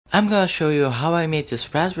I'm gonna show you how I made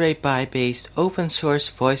this Raspberry Pi based open source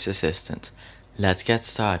voice assistant. Let's get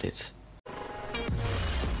started.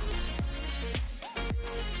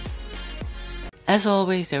 As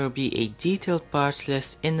always, there will be a detailed parts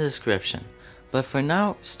list in the description, but for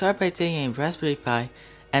now, start by taking a Raspberry Pi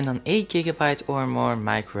and an 8GB or more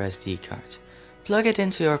microSD card. Plug it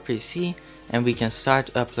into your PC and we can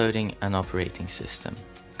start uploading an operating system.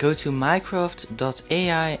 Go to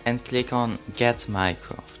mycroft.ai and click on Get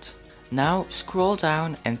mycroft. Now scroll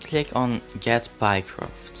down and click on Get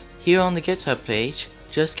mycroft. Here on the GitHub page,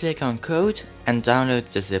 just click on Code and download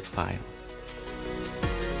the zip file.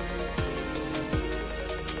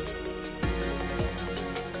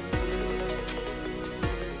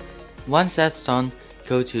 Once that's done,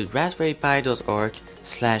 go to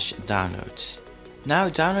raspberrypi.org/downloads. Now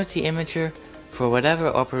download the imager for whatever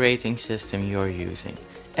operating system you're using.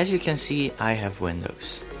 As you can see, I have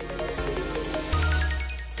Windows.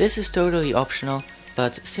 This is totally optional,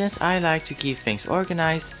 but since I like to keep things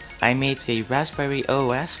organized, I made a Raspberry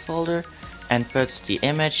OS folder and put the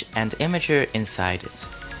image and imager inside it.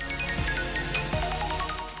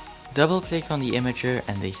 Double click on the imager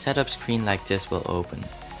and a setup screen like this will open.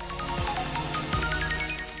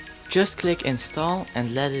 Just click install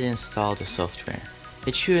and let it install the software.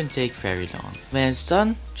 It shouldn't take very long. When it's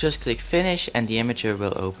done, just click finish and the imager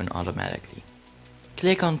will open automatically.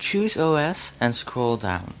 Click on choose OS and scroll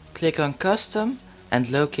down. Click on custom and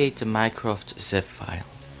locate the mycroft zip file.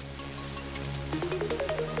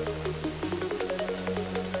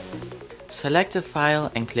 Select the file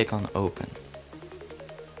and click on open.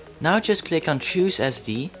 Now just click on choose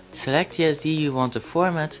SD, select the SD you want to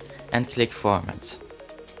format and click format.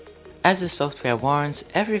 As the software warns,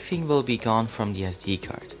 everything will be gone from the SD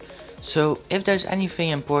card. So if there's anything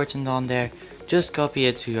important on there, just copy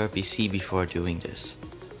it to your PC before doing this.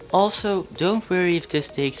 Also, don't worry if this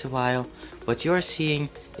takes a while, what you're seeing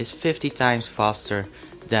is 50 times faster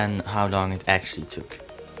than how long it actually took.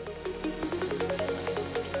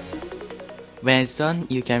 When it's done,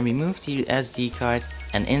 you can remove the SD card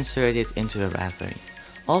and insert it into the Raspberry.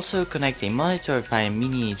 Also connect a monitor via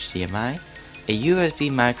mini HDMI, a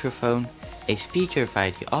USB microphone, a speaker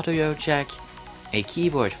via the audio jack, a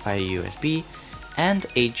keyboard via USB, and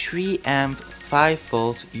a 3A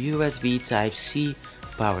 5V USB Type-C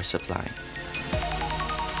power supply.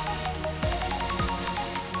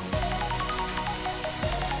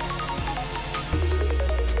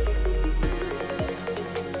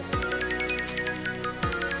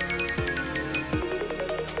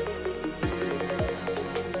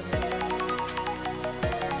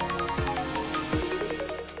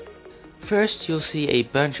 First you'll see a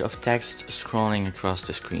bunch of text scrolling across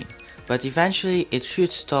the screen, but eventually it should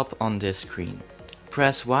stop on this screen.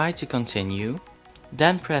 Press Y to continue,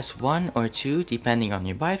 then press 1 or 2 depending on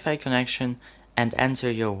your Wi-Fi connection and enter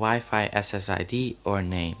your Wi-Fi SSID or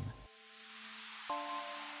name.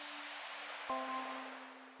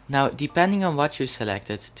 Now depending on what you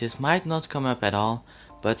selected, this might not come up at all,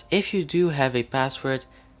 but if you do have a password,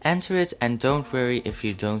 enter it and don't worry if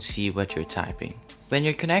you don't see what you're typing. When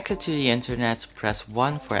you're connected to the internet, press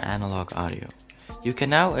 1 for analog audio. You can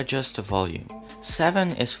now adjust the volume.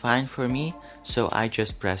 7 is fine for me, so I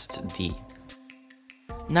just pressed D.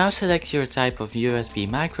 Now select your type of USB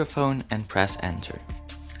microphone and press enter.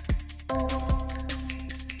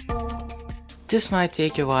 This might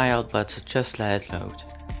take a while, but just let it load.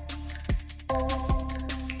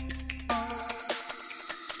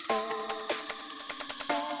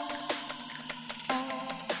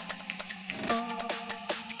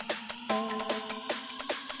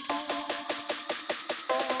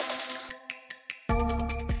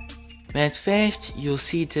 When it's finished, you'll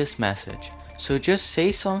see this message, so just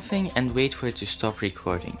say something and wait for it to stop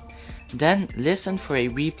recording. Then listen for a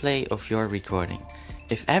replay of your recording.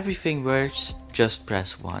 If everything works, just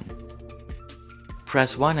press 1.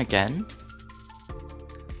 Press 1 again.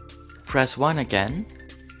 Press 1 again.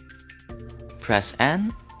 Press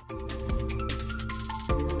N.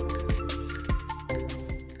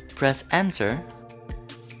 Press enter.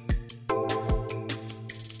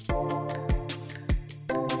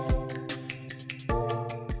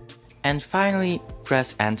 And finally,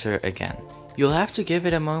 press enter again. You'll have to give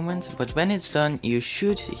it a moment, but when it's done, you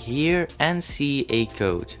should hear and see a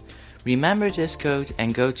code. Remember this code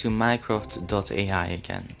and go to mycroft.ai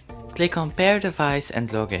again. Click on pair device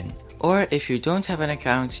and log in, or if you don't have an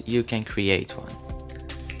account, you can create one.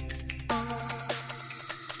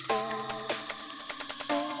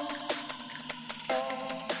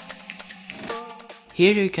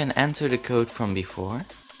 Here you can enter the code from before.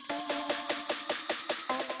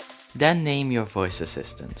 Then name your voice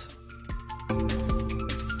assistant.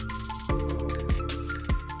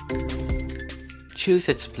 choose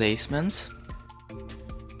its placement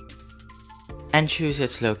and choose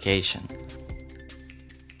its location.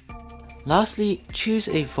 Lastly, choose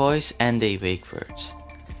a voice and a wake word.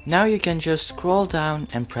 Now you can just scroll down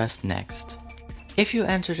and press next. If you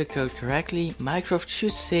enter the code correctly, Mycroft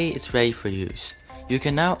should say it's ready for use. You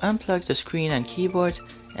can now unplug the screen and keyboard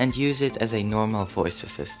and use it as a normal voice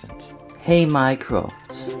assistant. Hey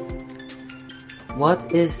Mycroft,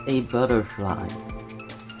 what is a butterfly?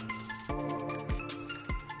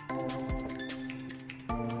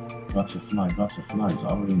 Butterflies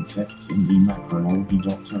are insects in the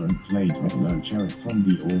macroorchidoptera and clade Melogera from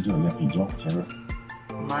the order Lepidoptera.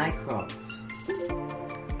 Mycroft,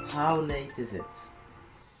 how late is it?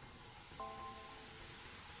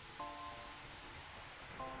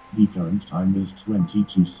 The current time is 20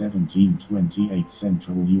 to 17:28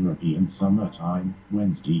 Central European Summer Time,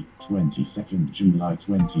 Wednesday, 22nd July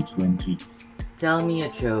 2020. Tell me a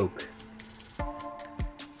joke.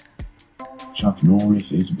 Chuck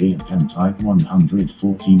Norris's beer can type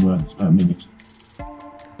 140 words per minute.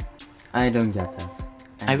 I don't get that.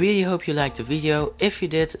 I really hope you liked the video. If you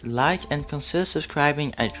did, like and consider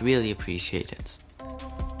subscribing, I'd really appreciate it.